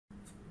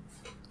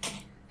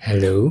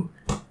Hello,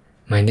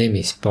 my name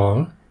is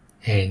Paul,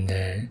 and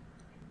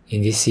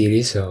in this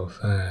series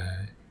of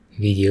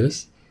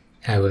videos,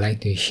 I would like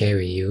to share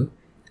with you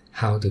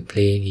how to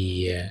play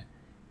the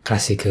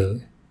classical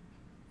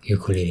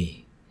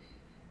ukulele.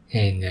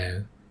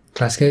 And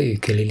classical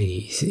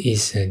ukulele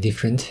is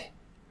different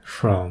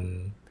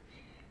from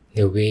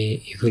the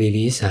way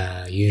ukuleles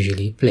are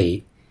usually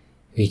played,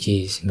 which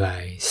is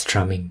by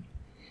strumming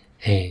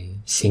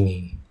and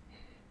singing.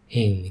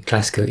 In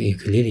classical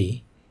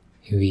ukulele,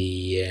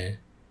 we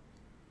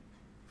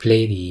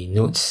play the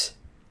notes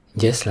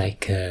just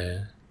like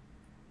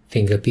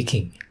finger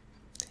picking,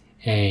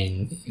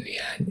 and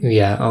we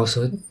are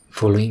also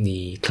following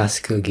the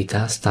classical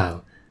guitar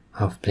style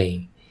of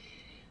playing.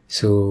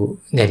 So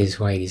that is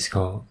why it is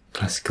called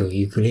classical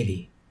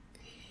ukulele.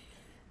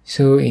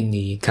 So in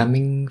the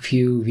coming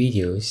few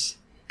videos,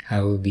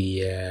 I will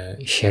be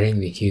sharing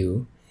with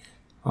you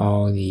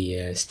all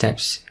the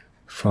steps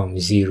from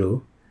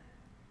zero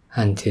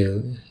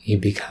until you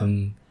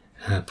become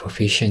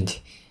proficient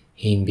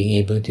in being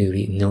able to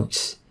read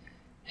notes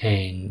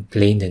and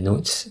playing the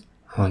notes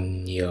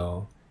on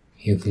your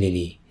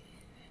ukulele.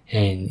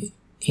 And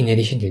in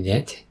addition to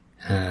that,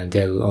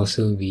 there will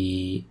also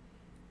be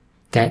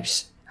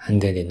tabs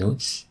under the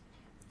notes.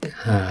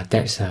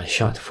 Tabs are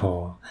short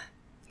for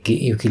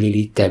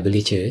ukulele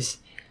tablatures,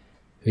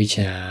 which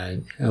are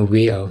a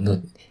way of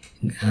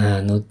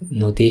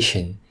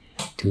notation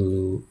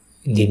to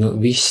denote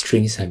which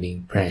strings are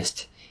being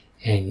pressed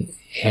and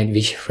at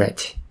which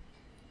fret.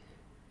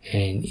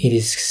 And it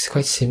is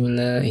quite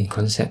similar in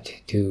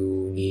concept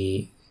to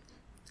the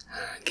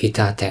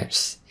guitar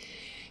tabs.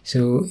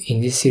 So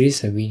in this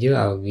series of video,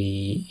 I'll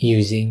be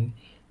using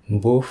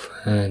both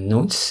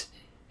notes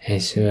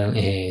as well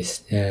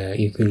as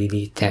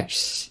ukulele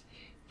tabs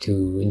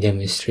to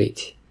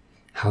demonstrate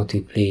how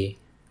to play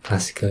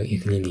classical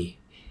ukulele.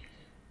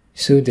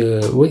 So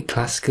the word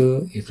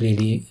classical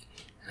ukulele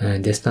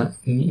does not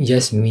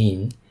just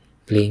mean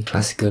playing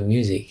classical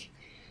music.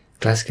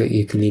 Classical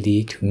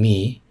ukulele to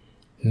me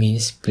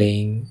means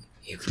playing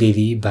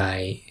ukulele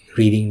by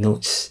reading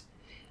notes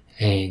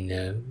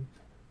and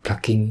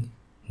plucking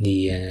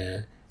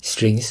the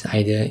strings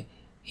either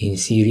in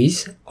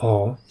series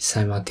or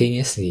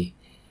simultaneously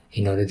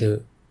in order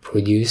to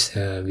produce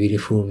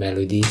beautiful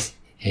melodies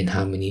and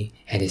harmony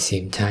at the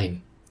same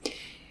time.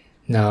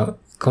 Now,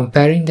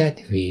 comparing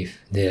that with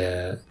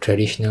the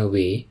traditional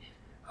way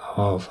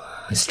of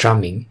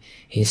strumming,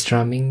 in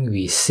strumming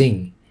we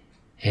sing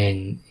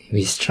and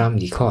we strum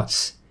the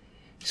chords.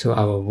 So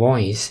our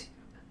voice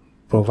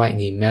provides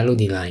the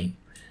melody line.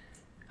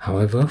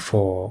 However,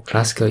 for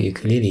classical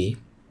ukulele,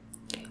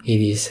 it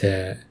is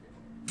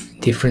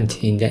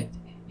different in that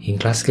in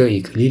classical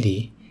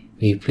ukulele,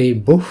 we play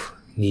both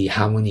the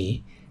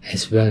harmony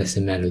as well as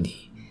the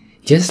melody.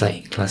 Just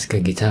like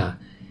classical guitar,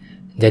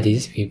 that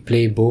is, we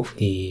play both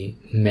the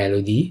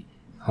melody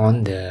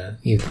on the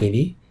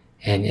ukulele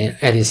and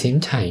at the same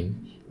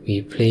time,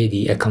 we play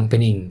the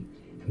accompanying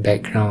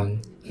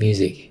background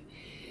music.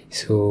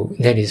 So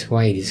that is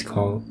why it is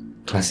called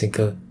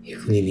classical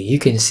ukulele. You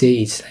can say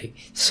it's like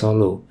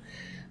solo.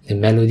 The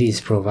melody is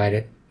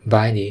provided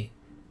by the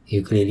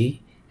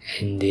ukulele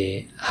and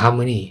the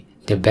harmony,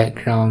 the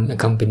background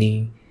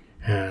accompanying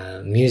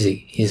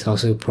music is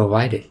also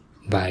provided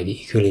by the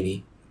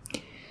ukulele.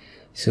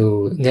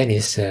 So that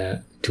is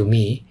to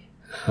me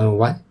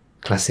what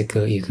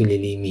classical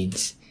ukulele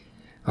means.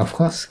 Of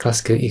course,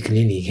 classical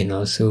ukulele can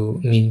also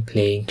mean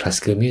playing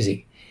classical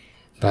music,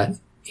 but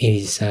it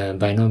is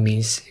by no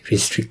means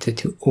restricted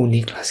to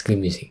only classical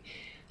music.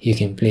 You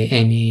can play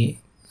any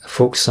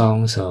folk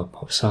songs or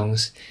pop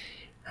songs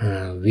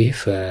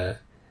with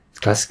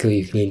classical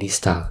ukulele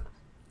style.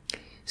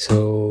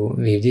 So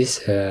with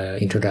this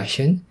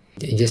introduction,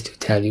 just to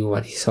tell you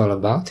what it's all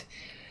about,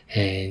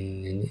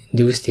 and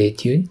do stay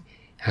tuned.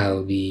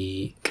 I'll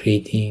be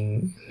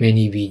creating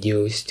many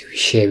videos to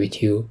share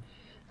with you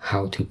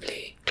how to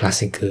play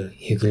classical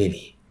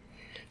ukulele.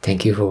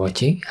 Thank you for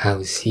watching.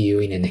 I'll see you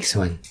in the next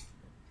one.